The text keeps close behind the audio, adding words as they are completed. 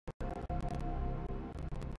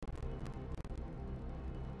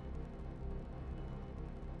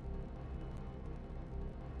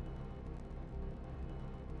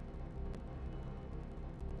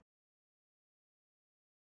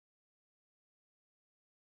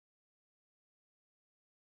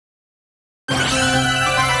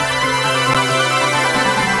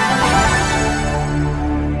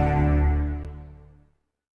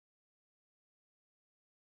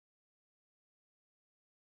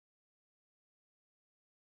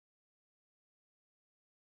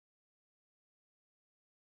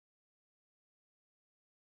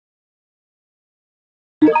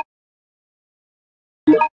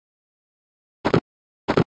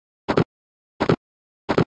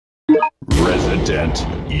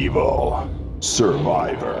Resident Evil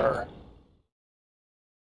Survivor.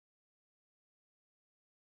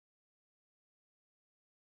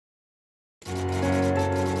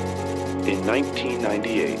 In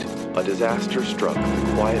 1998, a disaster struck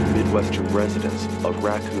the quiet Midwestern residents of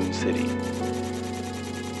Raccoon City.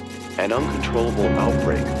 An uncontrollable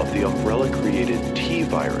outbreak of the Umbrella-created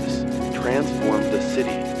T-virus transformed the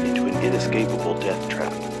city into an inescapable death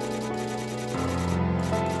trap.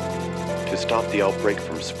 To stop the outbreak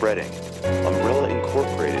from spreading, Umbrella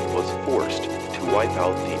Incorporated was forced to wipe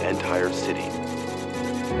out the entire city.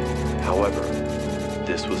 However,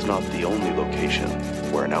 this was not the only location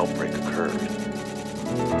where an outbreak occurred.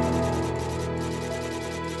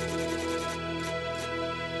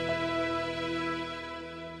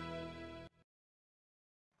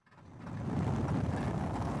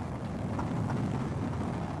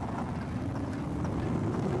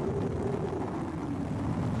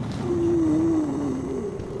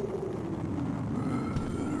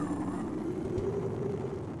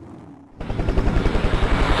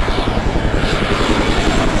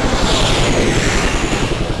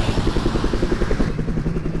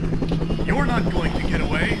 You're not going to get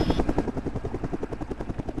away.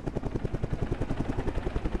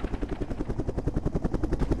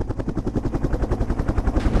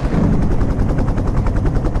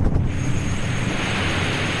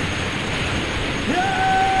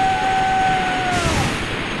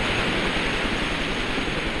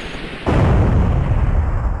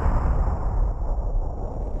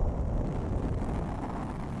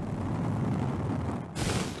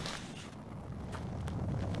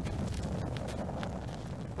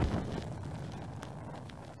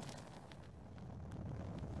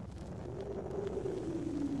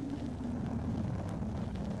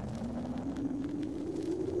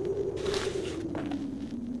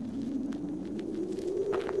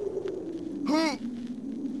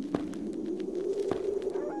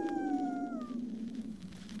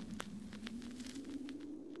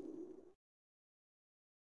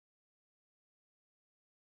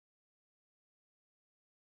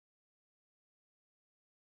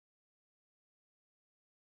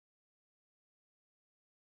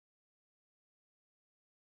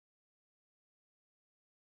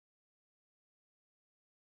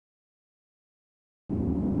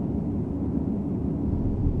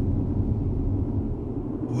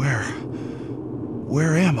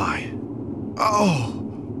 Where am I? Oh!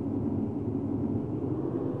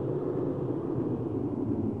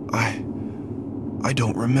 I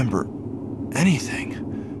don't remember anything.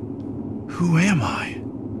 Who am I?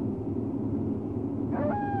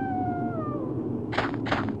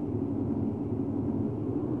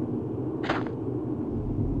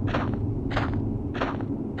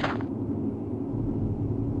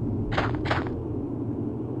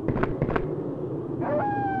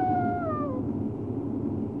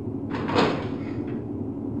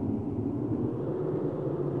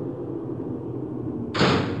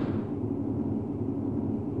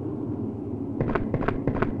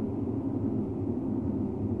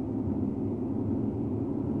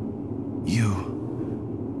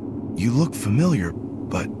 You look familiar,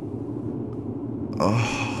 but...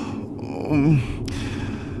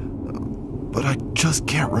 but I just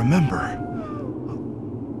can't remember.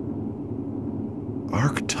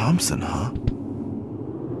 Ark Thompson, huh?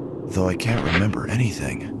 Though I can't remember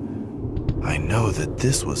anything, I know that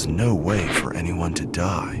this was no way for anyone to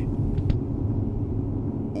die.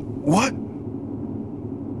 What?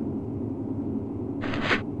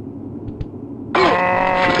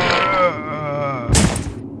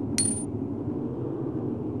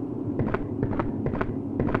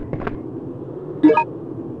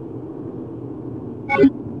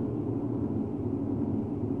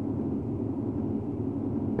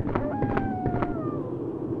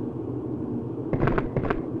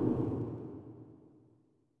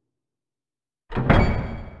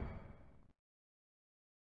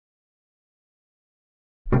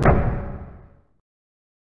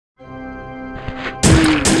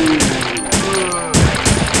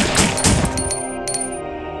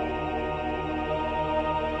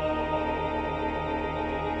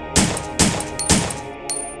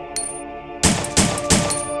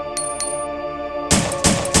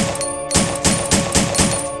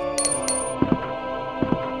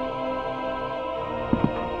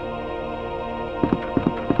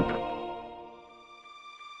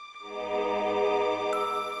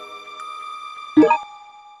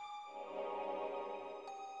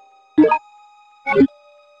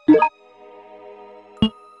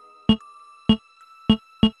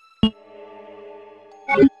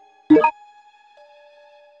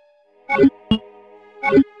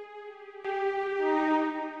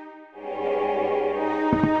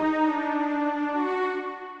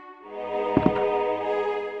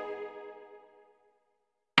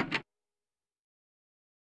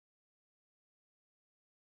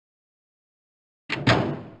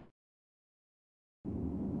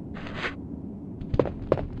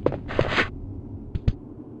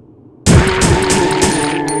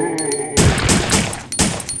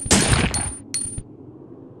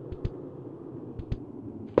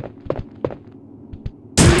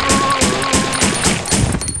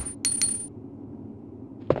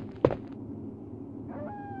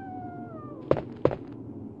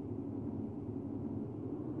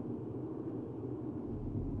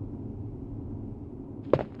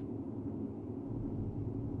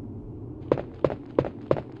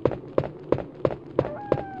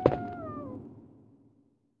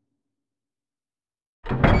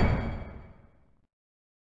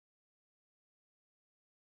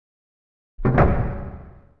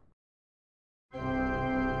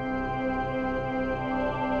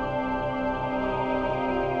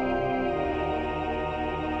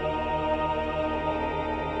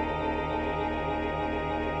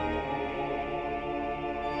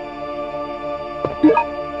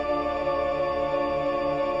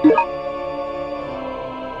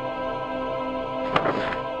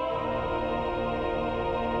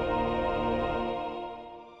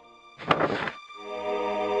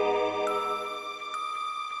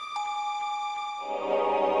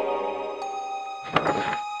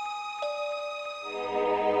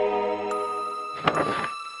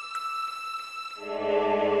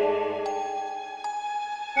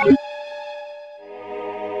 You